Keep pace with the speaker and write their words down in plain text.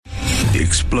The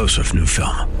explosive new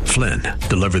film, Flynn,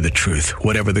 deliver the truth,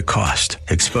 whatever the cost,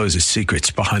 exposes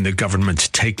secrets behind the government's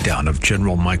takedown of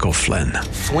General Michael Flynn.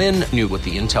 Flynn knew what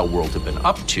the intel world had been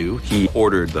up to. He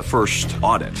ordered the first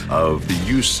audit of the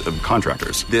use of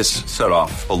contractors. This set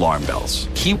off alarm bells.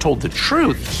 He told the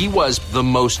truth. He was the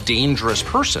most dangerous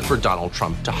person for Donald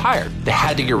Trump to hire. They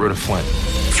had to get rid of Flynn.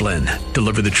 Flynn,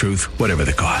 deliver the truth, whatever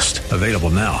the cost. Available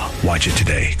now. Watch it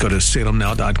today. Go to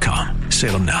salemnow.com.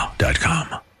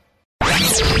 salemnow.com.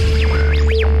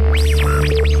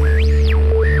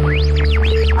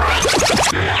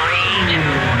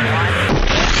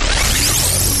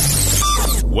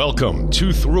 Welcome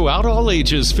to Throughout All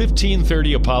Ages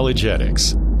 1530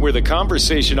 Apologetics, where the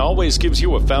conversation always gives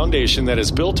you a foundation that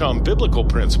is built on biblical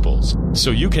principles,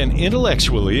 so you can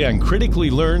intellectually and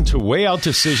critically learn to weigh out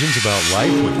decisions about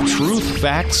life with truth,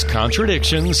 facts,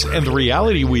 contradictions, and the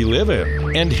reality we live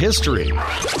in, and history.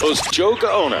 Host Joe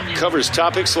Gaona covers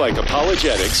topics like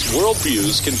apologetics,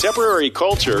 worldviews, contemporary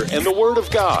culture, and the Word of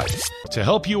God to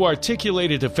help you articulate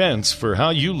a defense for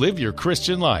how you live your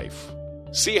Christian life.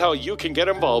 See how you can get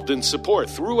involved and support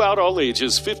Throughout All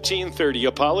Ages 1530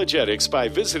 Apologetics by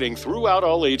visiting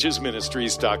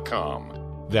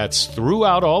throughoutallagesministries.com. That's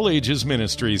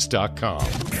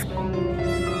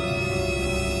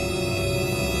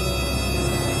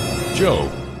throughoutallagesministries.com.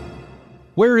 Joe,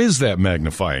 where is that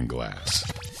magnifying glass?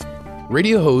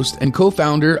 Radio host and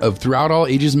co-founder of Throughout All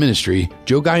Ages Ministry,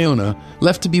 Joe Gaona,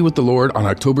 left to be with the Lord on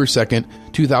October 2nd,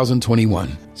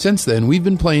 2021. Since then, we've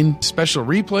been playing special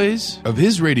replays of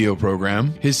his radio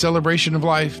program, his celebration of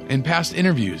life, and past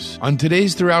interviews. On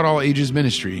today's Throughout All Ages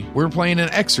Ministry, we're playing an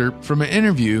excerpt from an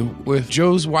interview with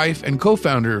Joe's wife and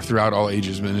co-founder of Throughout All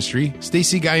Ages Ministry,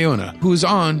 Stacy Gaona, who is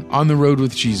on the Road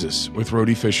with Jesus with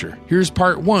Rhodey Fisher. Here's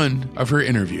part 1 of her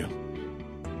interview.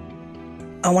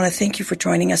 I want to thank you for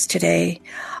joining us today.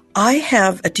 I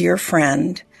have a dear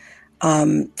friend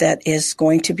that is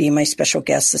going to be my special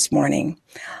guest this morning.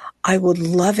 I would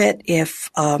love it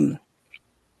if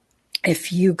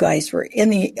you guys were in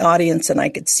the audience and I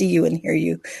could see you and hear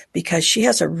you, because she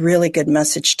has a really good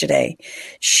message today.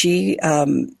 She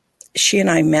and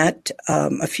I met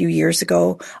a few years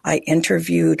ago. I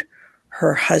interviewed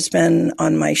her husband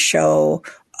on my show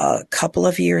a couple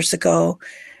of years ago.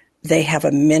 They have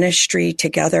a ministry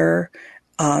together,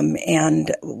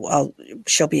 and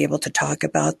she'll be able to talk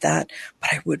about that.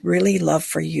 But I would really love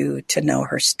for you to know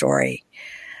her story.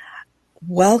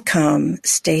 Welcome,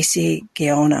 Stacy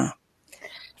Gaona.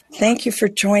 Thank you for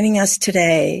joining us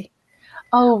today.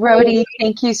 Oh, Rhodey,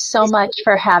 thank you so much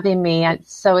for having me. I'm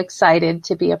so excited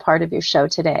to be a part of your show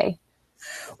today.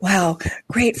 Wow,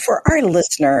 great. For our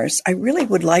listeners, I really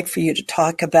would like for you to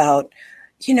talk about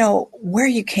where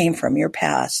you came from, your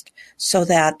past, so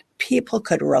that people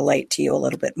could relate to you a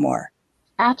little bit more.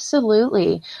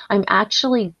 Absolutely. I'm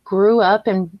actually grew up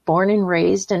and born and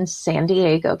raised in San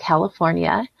Diego,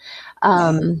 California.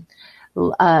 I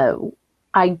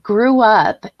grew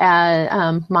up,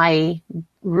 my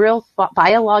real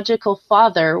biological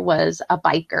father was a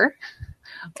biker,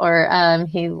 or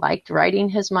he liked riding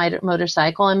his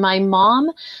motorcycle, and my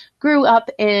mom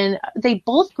they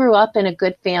both grew up in a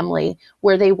good family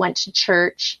where they went to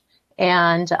church,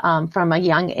 and from a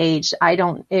young age,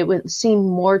 it would seem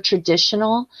more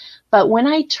traditional. But when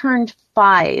I turned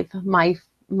 5, my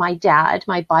dad,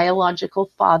 my biological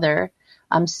father,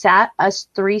 sat us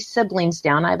 3 siblings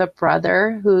down. I have a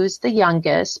brother who's the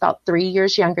youngest, about 3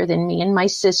 years younger than me, and my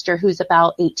sister who's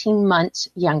about 18 months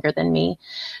younger than me.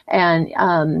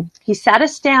 And he sat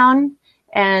us down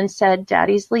and said,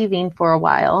 Daddy's leaving for a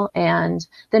while. And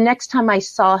the next time I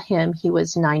saw him,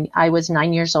 I was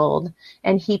 9 years old,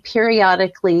 and he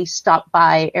periodically stopped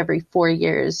by every 4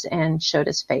 years and showed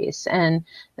his face, and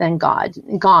then gone.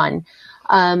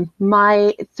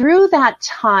 Through that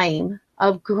time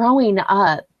of growing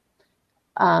up,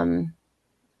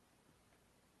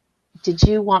 did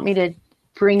you want me to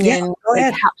bring in? Go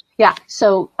ahead.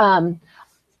 So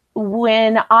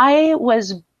when I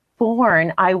was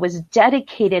born, I was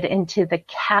dedicated into the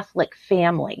Catholic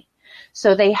family.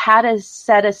 So they had to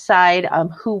set aside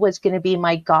who was going to be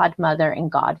my godmother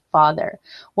and godfather.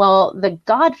 Well, the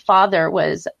godfather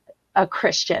was a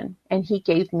Christian, and he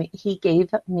gave me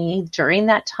during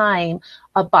that time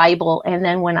a Bible. And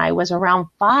then when I was around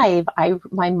 5,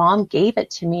 my mom gave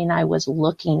it to me, and I was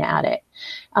looking at it.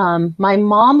 My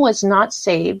mom was not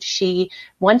saved.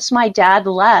 Once my dad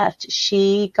left,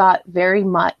 she got very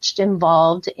much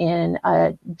involved in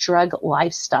a drug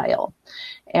lifestyle.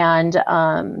 And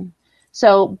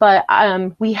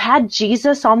we had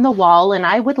Jesus on the wall, and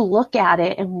I would look at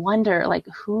it and wonder,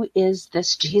 who is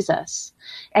this Jesus?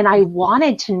 And I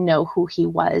wanted to know who he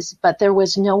was, but there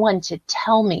was no one to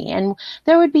tell me. And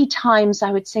there would be times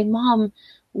I would say, Mom,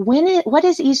 what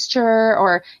is Easter?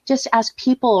 Or just ask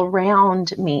people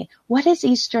around me, what is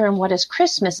Easter and what is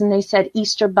Christmas? And they said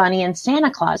Easter Bunny and Santa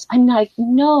Claus. I'm like,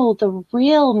 no, the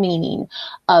real meaning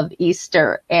of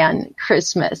Easter and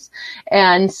Christmas.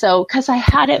 And so, because I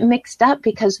had it mixed up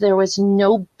because there was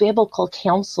no biblical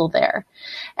counsel there.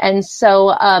 And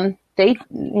so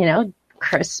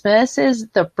Christmas is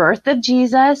the birth of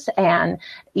Jesus, and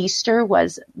Easter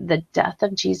was the death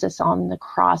of Jesus on the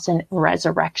cross and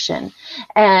resurrection.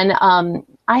 And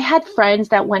I had friends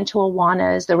that went to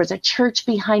Awanas. There was a church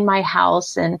behind my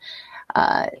house, and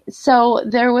so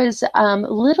there was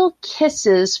little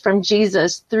kisses from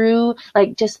Jesus through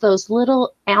like just those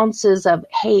little ounces of,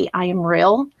 hey, I am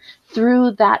real,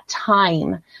 through that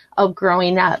time of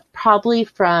growing up, probably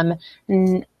from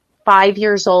 5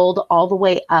 years old all the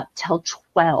way up till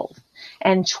 12.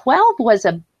 And 12 was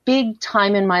a big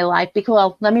time in my life because,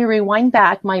 well, let me rewind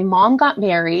back. My mom got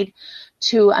married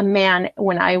to a man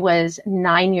when I was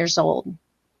 9 years old.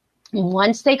 And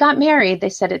once they got married, they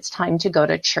said it's time to go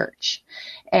to church.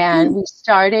 And we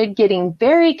started getting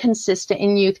very consistent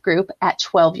in youth group at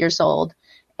 12 years old.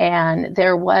 And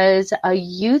there was a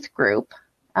youth group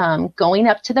going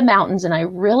up to the mountains, and I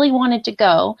really wanted to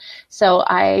go. So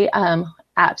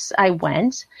I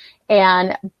went,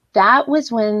 and that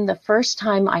was when the first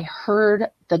time I heard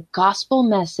the gospel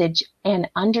message and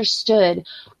understood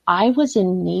I was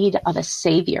in need of a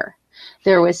savior.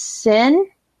 There was sin.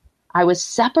 I was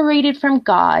separated from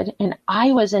God, and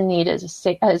I was in need as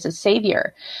a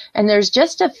savior. And there's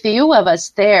just a few of us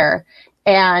there,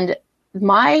 and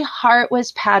my heart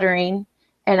was pattering,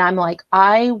 and I'm like,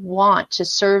 I want to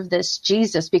serve this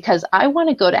Jesus because I want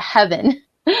to go to heaven.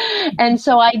 And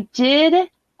so I did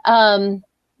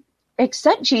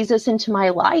accept Jesus into my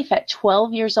life at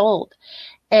 12 years old.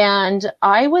 And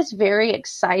I was very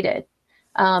excited.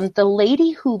 The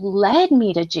lady who led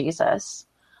me to Jesus,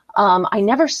 I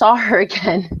never saw her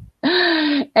again.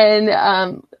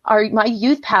 And my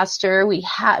youth pastor,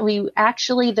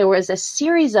 there was a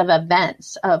series of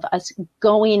events of us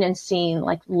going and seeing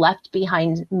like Left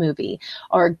Behind movie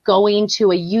or going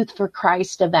to a Youth for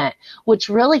Christ event, which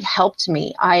really helped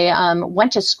me. I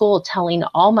went to school telling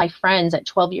all my friends at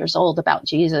 12 years old about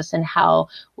Jesus and how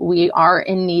we are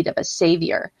in need of a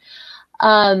savior.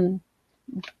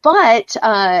 But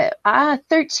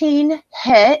 13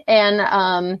 hit,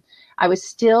 and I was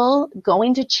still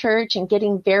going to church and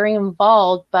getting very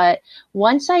involved. But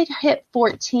once I hit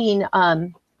 14,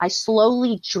 I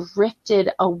slowly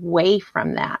drifted away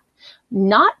from that.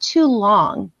 Not too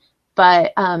long,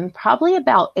 but probably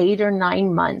about 8 or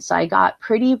 9 months, I got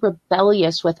pretty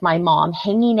rebellious with my mom,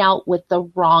 hanging out with the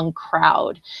wrong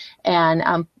crowd,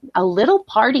 and a little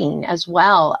partying as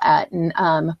well at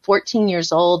 14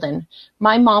 years old. And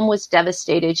my mom was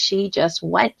devastated. She just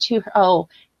went to her,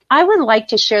 I would like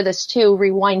to share this too,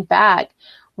 rewind back.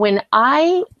 When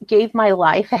I gave my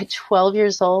life at 12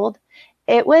 years old,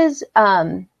 it was,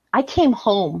 I came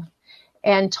home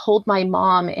and told my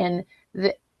mom, and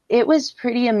it was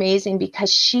pretty amazing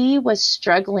because she was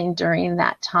struggling during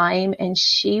that time, and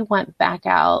she went back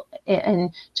out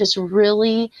and just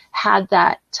really had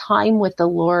that time with the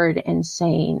Lord and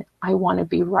saying, I want to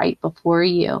be right before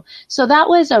you. So that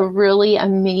was a really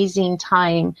amazing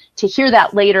time to hear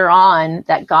that later on,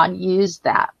 that God used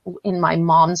that in my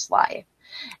mom's life.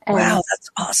 And wow, that's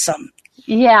awesome.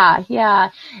 Yeah.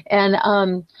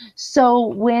 And so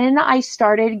when I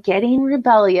started getting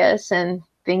rebellious and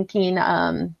thinking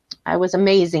I was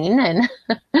amazing and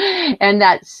and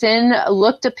that sin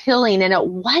looked appealing, and it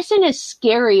wasn't as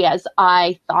scary as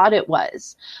I thought it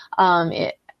was.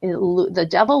 The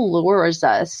devil lures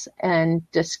us and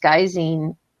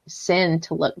disguising sin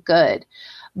to look good.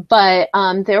 But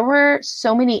there were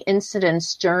so many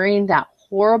incidents during that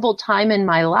horrible time in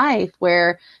my life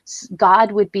where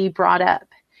God would be brought up.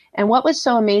 And what was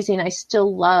so amazing, I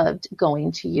still loved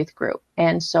going to youth group.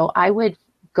 And so I would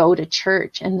go to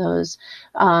church, and those,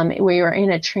 we were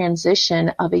in a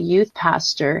transition of a youth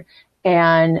pastor,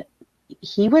 and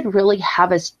he would really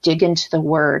have us dig into the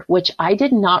word, which I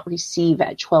did not receive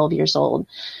at 12 years old.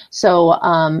 So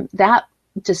that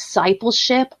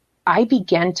discipleship, I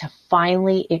began to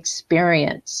finally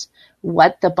experience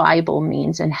what the Bible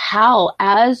means and how,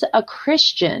 as a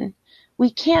Christian, we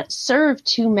can't serve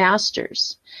two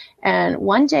masters. And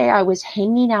one day I was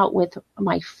hanging out with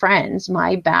my friends,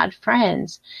 my bad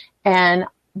friends, and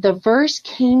the verse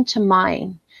came to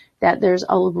mind that there's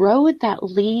a road that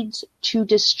leads to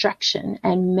destruction,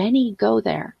 and many go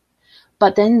there.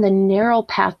 but then the narrow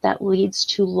path that leads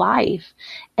to life.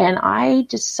 And I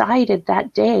decided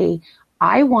that day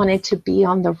I wanted to be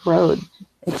on the road.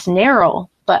 It's narrow,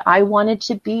 but I wanted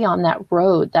to be on that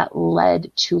road that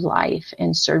led to life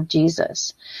and serve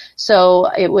Jesus. So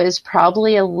it was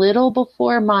probably a little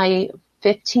before my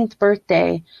 15th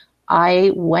birthday,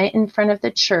 I went in front of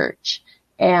the church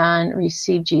and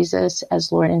received Jesus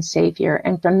as Lord and Savior.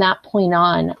 And from that point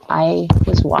on, I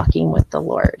was walking with the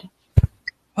Lord.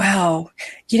 Wow.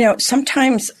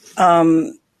 Sometimes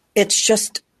it's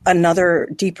just another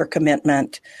deeper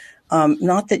commitment.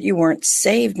 Not that you weren't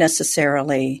saved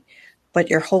necessarily, but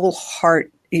your whole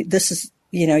heart, this is,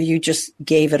 you just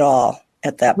gave it all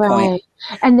at that point.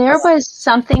 And there was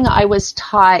something I was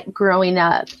taught growing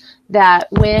up,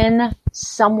 that when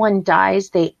someone dies,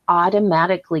 they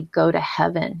automatically go to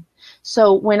heaven.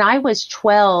 So when I was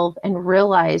 12 and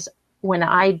realized when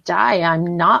I die,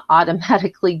 I'm not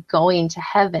automatically going to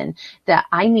heaven, that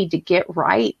I need to get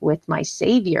right with my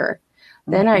Savior,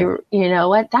 then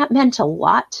that meant a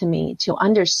lot to me, to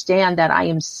understand that I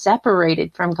am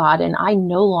separated from God and I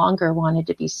no longer wanted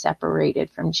to be separated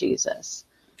from Jesus.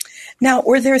 Now,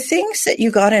 were there things that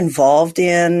you got involved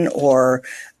in, or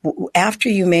after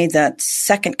you made that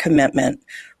second commitment,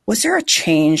 was there a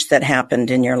change that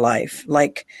happened in your life?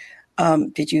 Like,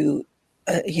 did you,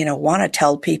 want to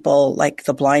tell people, like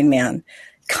the blind man,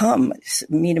 come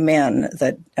meet a man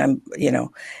that, I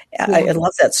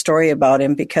love that story about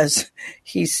him, because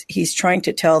he's trying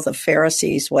to tell the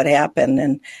Pharisees what happened,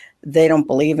 and they don't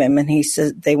believe him. And he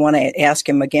says, they want to ask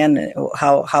him again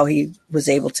how he was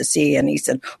able to see. And he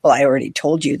said, well, I already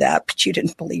told you that, but you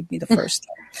didn't believe me the first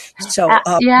time. So,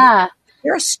 Is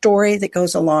there a story that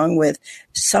goes along with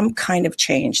some kind of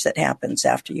change that happens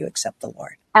after you accept the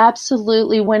Lord?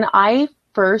 Absolutely. When I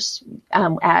first,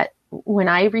 when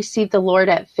I received the Lord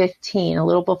at 15, a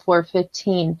little before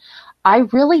 15, I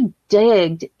really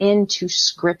digged into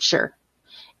Scripture,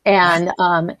 and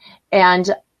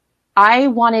I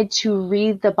wanted to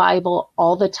read the Bible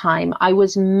all the time. I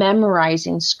was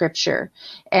memorizing Scripture,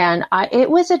 and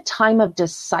it was a time of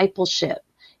discipleship,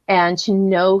 and to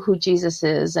know who Jesus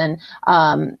is, and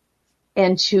I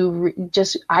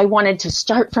wanted to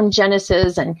start from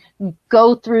Genesis and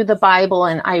go through the Bible.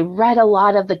 And I read a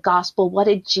lot of the gospel. What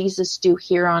did Jesus do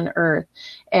here on earth?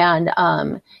 And,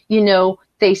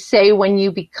 they say when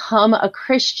you become a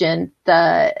Christian,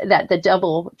 that the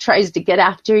devil tries to get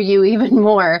after you even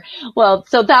more. Well,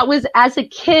 so that was, as a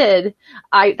kid,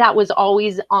 that was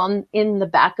always in the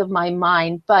back of my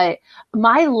mind, but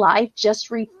my life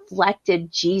just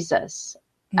reflected Jesus.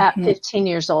 At 15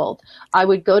 years old, I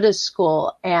would go to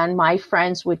school and my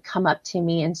friends would come up to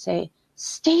me and say,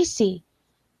 Stacy,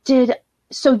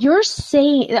 so you're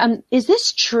saying, is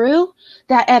this true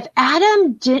that if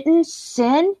Adam didn't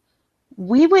sin,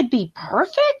 we would be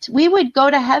perfect? We would go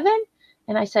to heaven?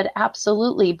 And I said,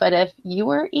 absolutely. But if you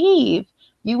were Eve,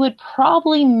 you would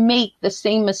probably make the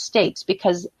same mistakes,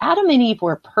 because Adam and Eve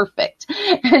were perfect.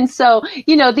 And so,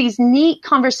 these neat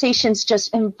conversations,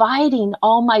 just inviting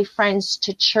all my friends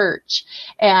to church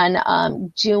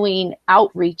and doing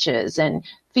outreaches and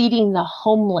feeding the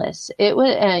homeless. It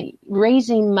was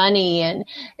raising money and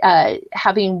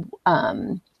having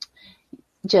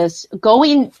just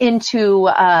going into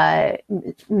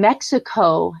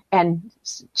Mexico and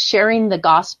sharing the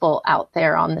gospel out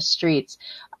there on the streets.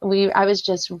 I was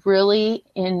just really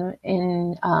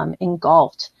engulfed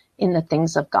in the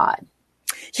things of God.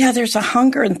 Yeah, there's a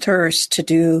hunger and thirst to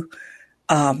do,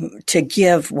 to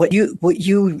give what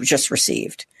you just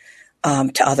received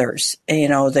to others.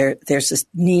 There's this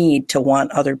need to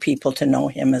want other people to know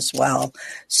Him as well.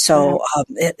 So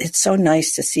it's so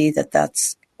nice to see that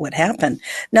that's what happened.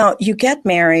 Now, you get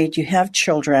married, you have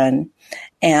children,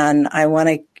 and I want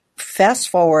to fast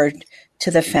forward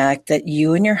to the fact that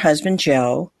you and your husband,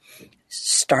 Joe,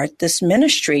 start this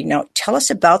ministry. Now, tell us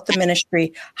about the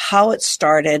ministry, how it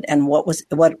started, and what was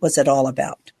it all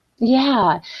about?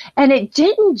 Yeah. And it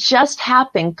didn't just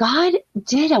happen. God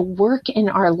did a work in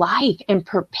our life and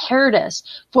prepared us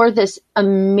for this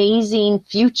amazing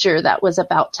future that was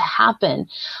about to happen.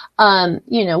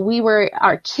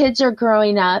 Our kids are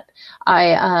growing up.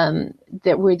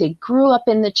 They grew up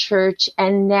in the church,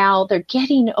 and now they're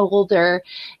getting older.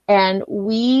 And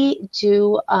we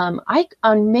do, on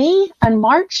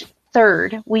March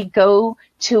 3rd, we go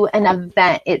to an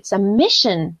event. It's a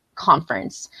mission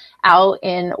conference out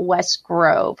in West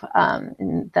Grove.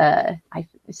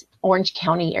 Orange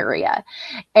County area.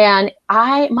 And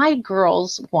my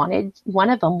girls one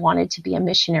of them wanted to be a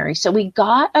missionary. So we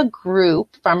got a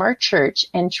group from our church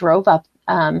and drove up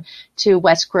to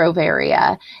West Grove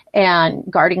area and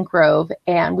Garden Grove.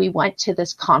 And we went to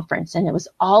this conference, and it was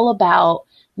all about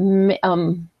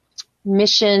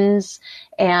missions.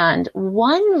 And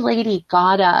one lady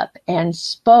got up and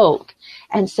spoke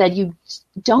and said, you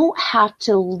don't have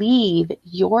to leave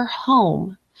your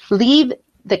home, leave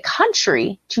the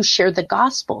country to share the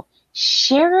gospel.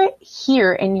 Share it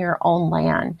here in your own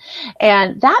land.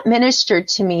 And that ministered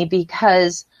to me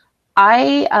because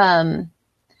I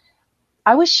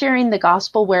was sharing the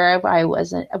gospel wherever I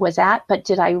was at, but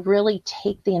did I really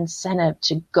take the incentive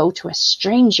to go to a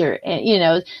stranger,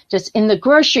 just in the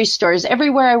grocery stores,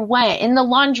 everywhere I went, in the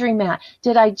laundromat?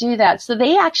 Did I do that? So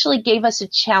they actually gave us a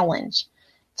challenge.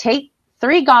 Take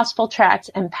 3 gospel tracts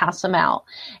and pass them out.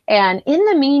 And in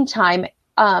the meantime,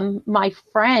 my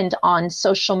friend on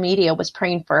social media was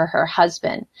praying for her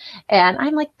husband. And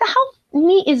I'm like, how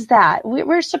neat is that?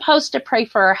 We're supposed to pray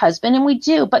for our husband, and we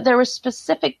do, but there were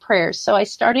specific prayers. So I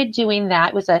started doing that.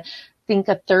 It was a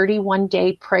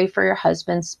 31-day pray for your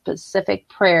husband specific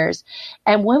prayers.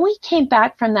 And when we came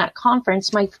back from that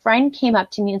conference, my friend came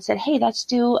up to me and said, hey, let's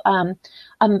do a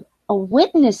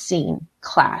witnessing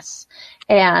class.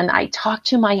 And I talked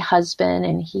to my husband,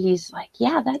 and he's like,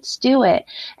 yeah, let's do it.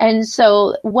 And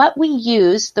so what we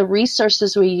used, the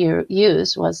resources we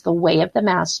used was the Way of the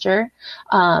Master,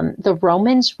 the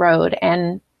Romans Road,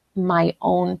 and my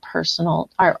own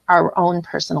our own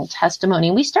personal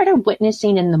testimony. We started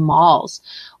witnessing in the malls,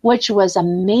 which was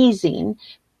amazing,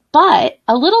 but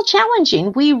a little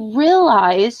challenging. We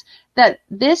realized that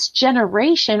this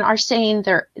generation are saying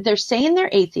they're saying they're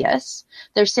atheists,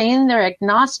 they're saying they're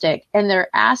agnostic, and they're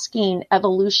asking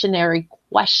evolutionary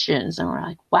questions. And we're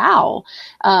like, wow,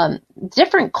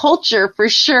 different culture for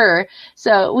sure.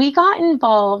 So we got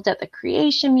involved at the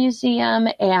Creation Museum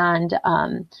and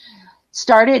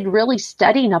started really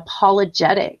studying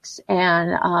apologetics.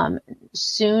 And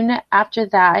soon after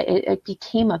that, it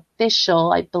became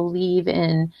official, I believe,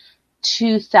 in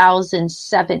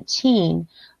 2017.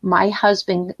 My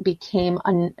husband became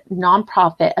a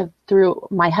nonprofit through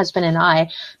my husband and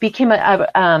I became a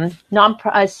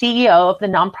CEO of the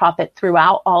nonprofit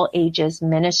Throughout All Ages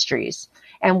Ministries.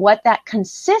 And what that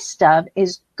consists of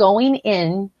is going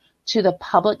in to the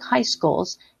public high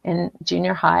schools and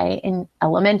junior high and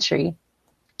elementary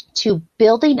to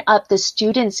building up the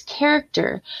students'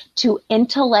 character to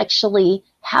intellectually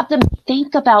have them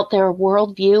think about their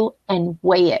worldview and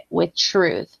weigh it with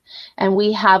truth. And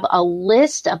we have a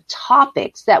list of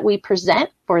topics that we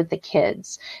present for the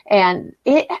kids. And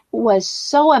it was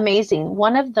so amazing.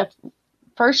 One of the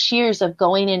first years of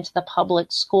going into the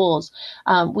public schools,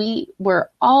 we were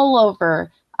all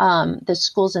over the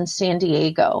schools in San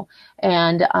Diego.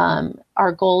 And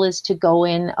our goal is to go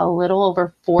in a little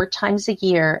over 4 times a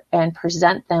year and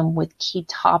present them with key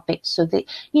topics so that,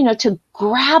 to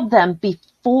grab them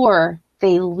before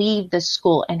they leave the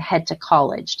school and head to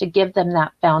college, to give them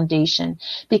that foundation.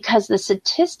 Because the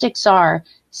statistics are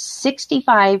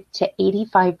 65 to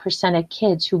 85% of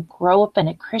kids who grow up in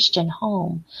a Christian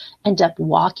home end up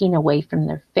walking away from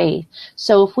their faith.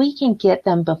 So if we can get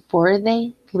them before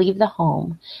they leave the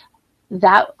home,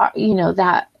 that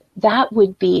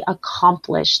would be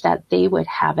accomplished, that they would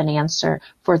have an answer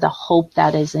for the hope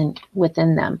that is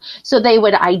within them. So they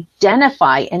would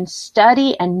identify and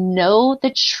study and know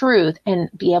the truth and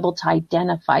be able to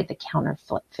identify the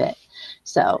counterfeit.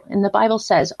 So, and the Bible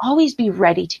says, always be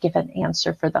ready to give an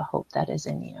answer for the hope that is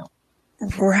in you.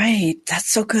 Right. That's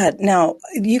so good. Now,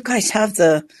 you guys have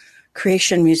the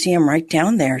Creation Museum right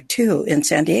down there too in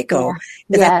San Diego.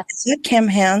 Yeah. Is that Kim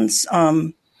Hand's?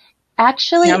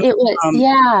 Actually, it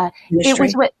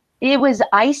was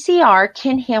ICR.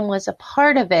 Ken Ham was a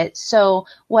part of it. So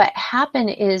what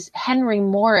happened is Henry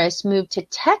Morris moved to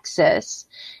Texas,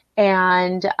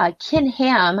 and Ken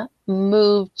Ham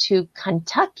moved to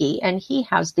Kentucky, and he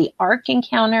has the Ark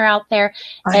Encounter out there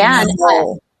and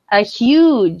a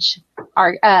huge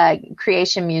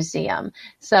Creation Museum.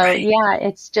 So yeah,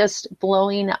 it's just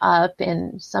blowing up,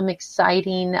 and some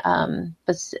exciting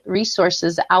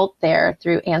resources out there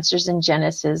through Answers in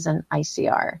Genesis and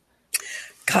ICR.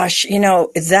 Gosh,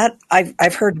 that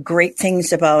I've heard great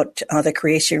things about the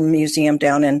Creation Museum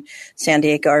down in San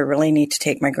Diego. I really need to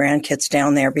take my grandkids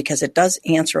down there because it does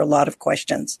answer a lot of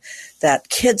questions that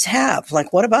kids have.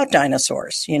 Like, what about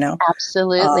dinosaurs?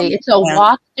 Absolutely. It's a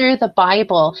walk through the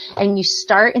Bible, and you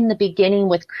start in the beginning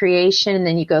with creation, and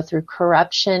then you go through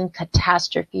corruption,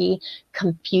 catastrophe,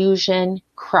 confusion,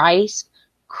 Christ,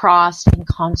 crossed in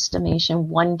consummation.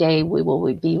 One day we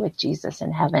will be with Jesus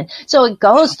in heaven. So it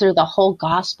goes through the whole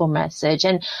gospel message.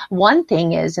 And one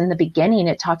thing is, in the beginning,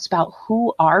 it talks about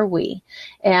who are we?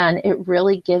 And it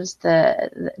really gives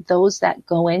those that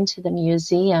go into the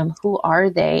museum, who are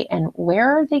they and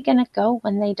where are they going to go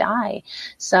when they die?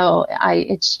 So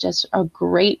it's just a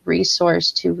great resource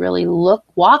to really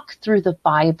walk through the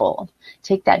Bible,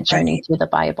 take that journey through the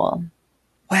Bible.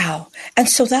 Wow. And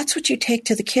so that's what you take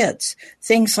to the kids,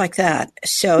 things like that.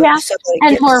 So, yeah.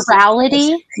 And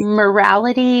morality,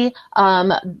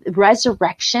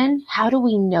 resurrection. How do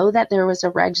we know that there was a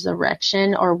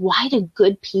resurrection? Or why do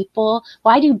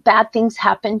bad things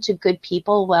happen to good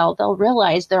people? Well, they'll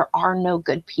realize there are no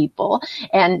good people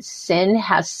and sin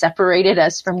has separated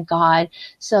us from God.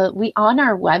 So on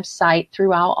our website,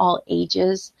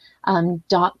 throughoutallages.com,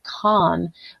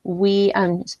 we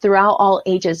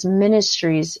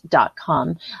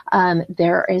throughoutallagesministries.com,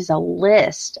 there is a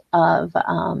list of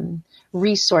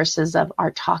resources of our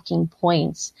talking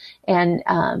points, and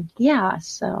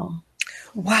so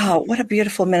wow, what a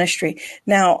beautiful ministry.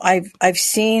 Now I've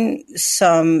seen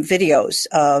some videos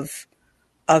of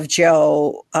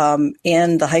Joe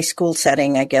in the high school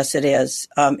setting, I guess it is,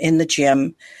 in the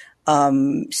gym,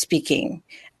 speaking.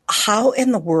 How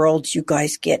in the world you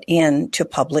guys get into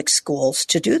public schools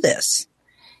to do this?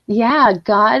 Yeah,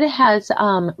 God has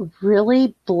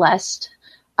really blessed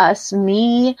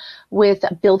me with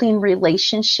building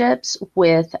relationships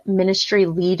with ministry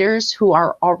leaders who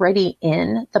are already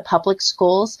in the public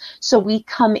schools. So we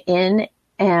come in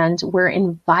and we're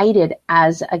invited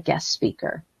as a guest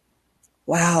speaker.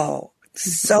 Wow,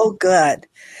 so good.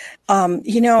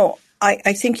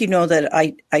 I think you know that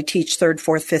I teach 3rd,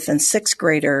 4th, 5th, and 6th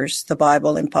graders the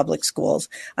Bible in public schools.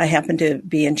 I happen to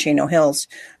be in Chino Hills.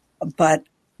 But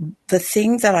the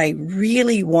thing that I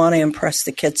really want to impress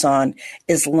the kids on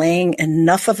is laying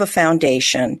enough of a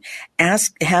foundation,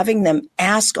 having them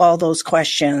ask all those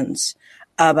questions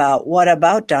about what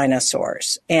about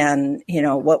dinosaurs and,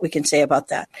 what we can say about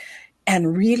that.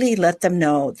 And really let them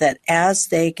know that as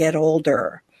they get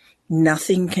older,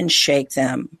 nothing can shake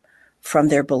them from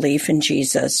their belief in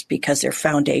Jesus because their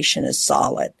foundation is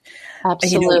solid.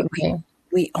 Absolutely.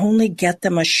 We only get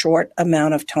them a short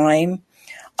amount of time.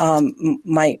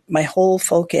 My whole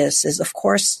focus is, of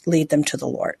course, lead them to the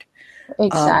Lord.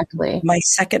 Exactly. My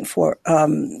second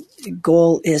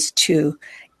goal is to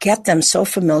get them so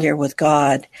familiar with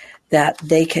God that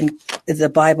they can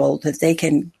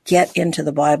get into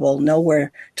the Bible, know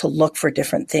where to look for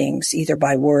different things, either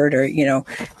by word or,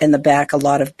 in the back, a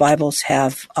lot of Bibles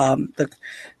have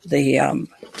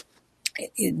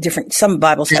some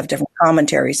Bibles have different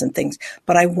commentaries and things,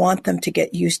 but I want them to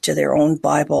get used to their own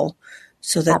Bible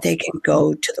so that they can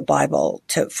go to the Bible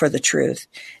for the truth.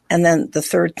 And then the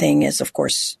third thing is, of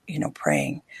course,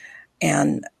 praying.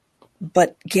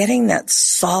 But getting that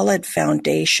solid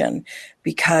foundation,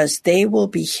 because they will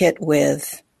be hit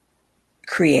with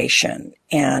creation.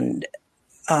 And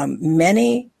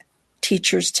many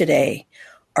teachers today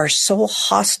are so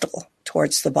hostile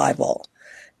towards the Bible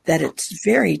that it's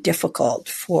very difficult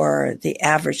for the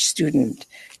average student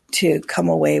to come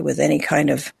away with any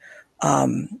kind of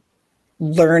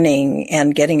learning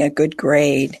and getting a good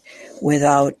grade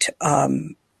without,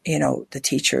 the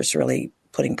teachers really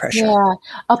putting pressure. Yeah.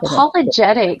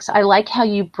 Apologetics. I like how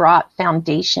you brought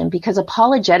foundation, because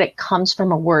apologetic comes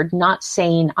from a word not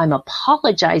saying I'm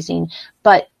apologizing,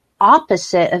 but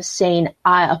opposite of saying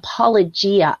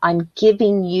apologia. I'm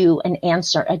giving you an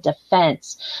answer, a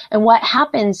defense. And what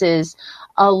happens is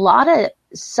a lot of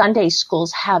Sunday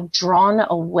schools have drawn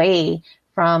away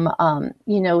from,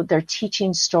 they're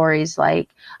teaching stories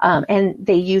and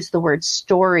they use the word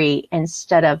story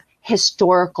instead of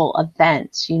historical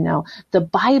events. The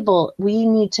Bible, we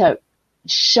need to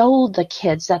show the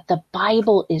kids that the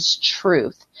Bible is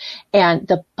truth, and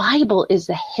the Bible is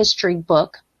the history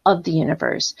book of the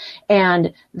universe,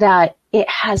 and that it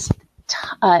has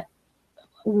a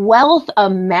wealth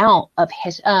amount of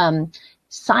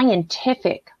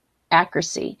scientific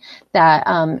accuracy that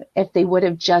if they would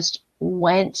have just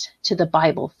went to the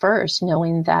Bible first,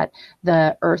 knowing that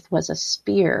the earth was a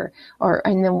sphere,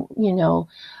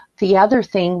 the other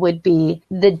thing would be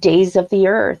the days of the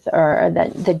earth, or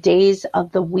the days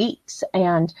of the weeks.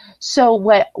 And so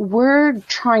what we're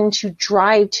trying to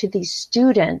drive to these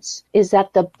students is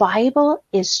that the Bible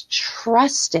is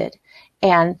trusted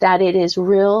and that it is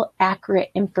real accurate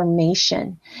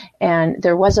information. And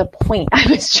there was a point I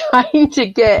was trying to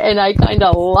get and I kind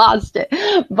of lost it.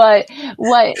 But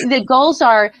what the goals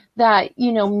are that,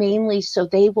 mainly so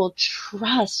they will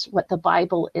trust what the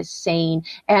Bible is saying.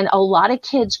 And a lot of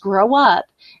kids grow up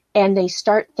and they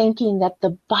start thinking that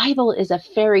the Bible is a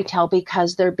fairy tale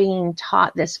because they're being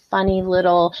taught this funny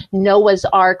little Noah's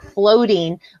Ark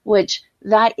floating, which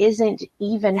that isn't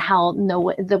even how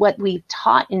what we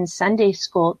taught in Sunday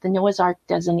school. The Noah's Ark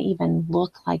doesn't even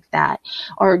look like that.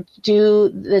 Or do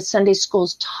the Sunday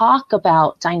schools talk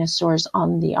about dinosaurs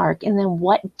on the ark? And then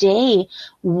what day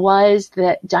was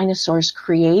the dinosaurs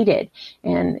created?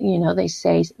 And, they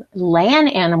say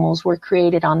land animals were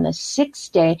created on the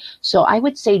sixth day. So I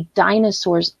would say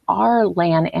dinosaurs are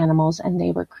land animals, and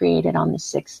they were created on the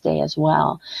sixth day as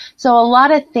well. So a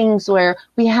lot of things where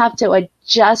we have to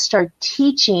adjust our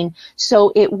teaching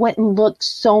so it wouldn't look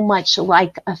so much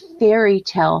like a fairy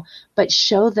tale, but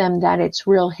show them that it's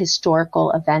real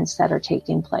historical events that are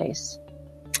taking place.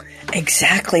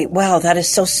 Exactly. Wow, that is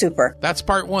so super. That's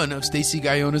part 1 of Stacey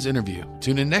Gaiona's interview.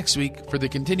 Tune in next week for the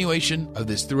continuation of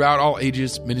this Throughout All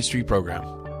Ages ministry program.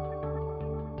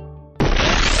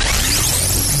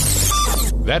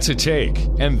 That's a take,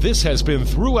 and this has been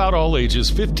Throughout All Ages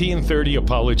 1530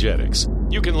 Apologetics.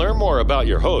 You can learn more about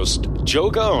your host, Joe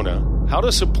Gaona, how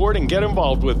to support and get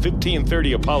involved with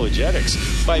 1530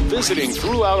 Apologetics by visiting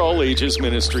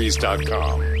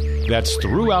throughoutallagesministries.com. That's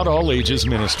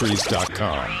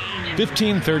throughoutallagesministries.com.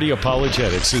 1530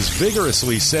 Apologetics is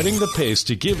vigorously setting the pace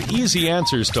to give easy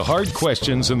answers to hard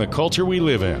questions in the culture we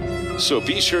live in. So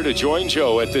be sure to join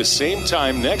Joe at this same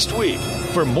time next week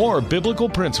for more biblical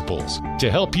principles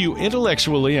to help you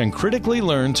intellectually and critically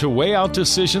learn to weigh out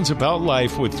decisions about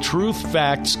life with truth,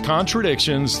 facts,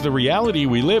 contradictions, the reality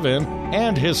we live in,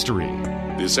 and history.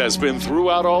 This has been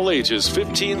Throughout All Ages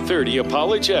 1530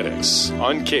 Apologetics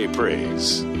on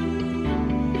K-Praise.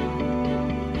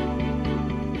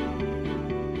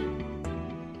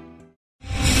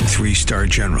 Three-star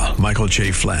General Michael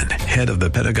J. Flynn, head of the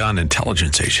Pentagon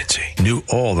Intelligence Agency, knew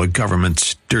all the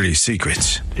government's dirty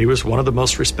secrets. He was one of the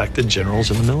most respected generals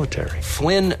in the military.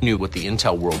 Flynn knew what the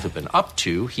intel world had been up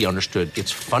to. He understood its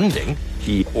funding.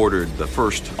 He ordered the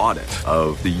first audit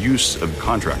of the use of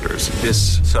contractors.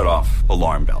 This set off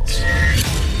alarm bells.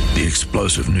 The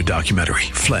explosive new documentary,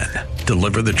 Flynn,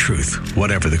 Deliver the Truth,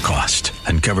 Whatever the Cost,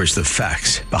 uncovers the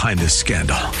facts behind this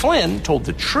scandal. Flynn told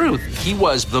the truth. He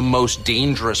was the most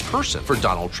dangerous person for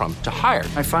Donald Trump to hire.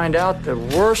 I find out the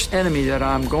worst enemy that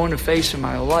I'm going to face in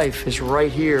my life is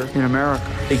right here in America.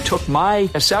 They took my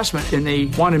assessment and they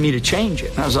wanted me to change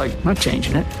it. And I was like, I'm not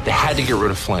changing it. They had to get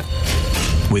rid of Flynn.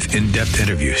 With in-depth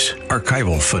interviews,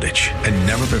 archival footage, and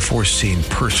never-before-seen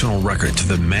personal records of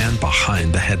the man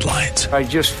behind the headlines. I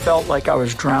just felt like I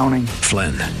was drowning.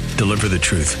 Flynn, Deliver the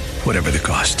Truth, Whatever the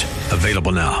Cost.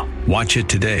 Available now. Watch it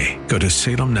today. Go to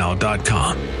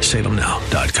salemnow.com.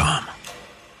 salemnow.com.